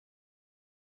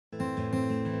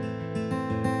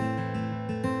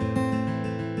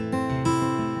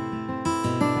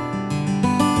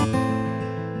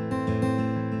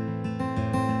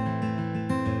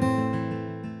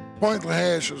Pointe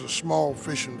Hache is a small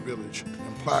fishing village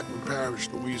in Plaquemine Parish,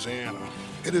 Louisiana.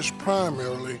 It is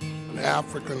primarily an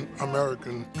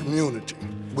African-American community,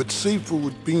 with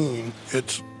seafood being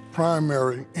its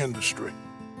primary industry.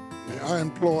 I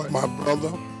employ my brother,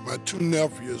 my 2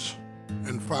 nephews,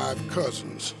 and 5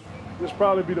 cousins. This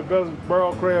probably be the best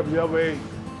barrel crab you ever ate.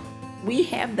 We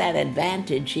have that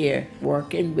advantage here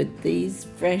working with these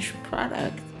fresh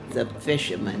products. The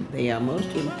fishermen, they are most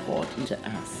important to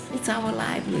us. It's our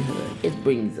livelihood. It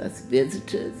brings us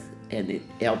visitors and it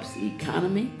helps the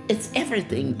economy. It's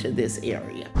everything to this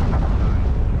area.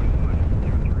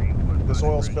 This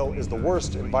oil spill is the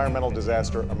worst environmental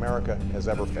disaster America has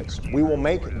ever faced. We will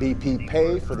make BP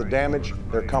pay for the damage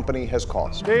their company has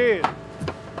caused. Dead.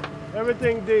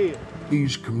 Everything dead.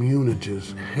 These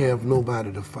communities have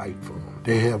nobody to fight for them.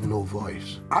 They have no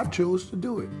voice. I chose to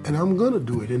do it, and I'm gonna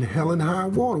do it, and hell and high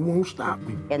water won't stop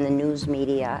me. In the news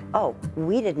media, oh,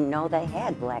 we didn't know they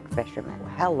had black fishermen.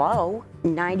 Hello,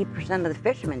 90% of the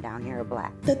fishermen down here are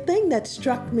black. The thing that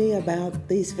struck me about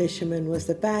these fishermen was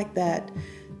the fact that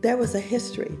there was a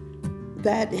history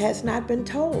that has not been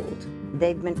told.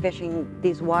 They've been fishing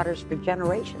these waters for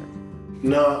generations.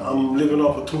 Now I'm living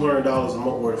off of $200 a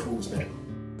month worth of food stamp.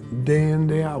 Day in,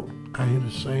 day out, I hear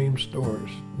the same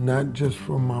stories, not just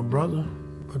from my brother,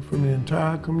 but from the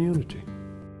entire community.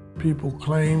 People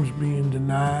claims being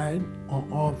denied or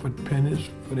offered pennies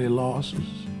for their losses.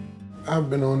 I've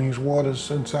been on these waters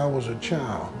since I was a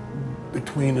child.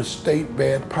 Between the state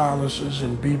bad policies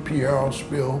and BP oil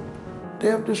spill, they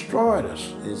have destroyed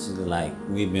us. This is like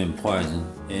we've been poisoned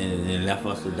and they left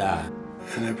us to die.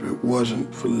 And if it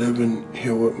wasn't for living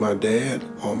here with my dad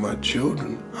or my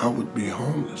children, I would be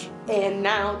homeless. And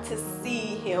now to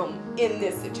see him in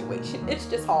this situation, it's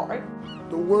just hard.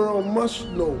 The world must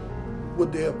know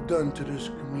what they have done to this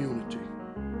community.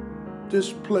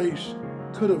 This place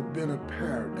could have been a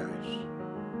paradise.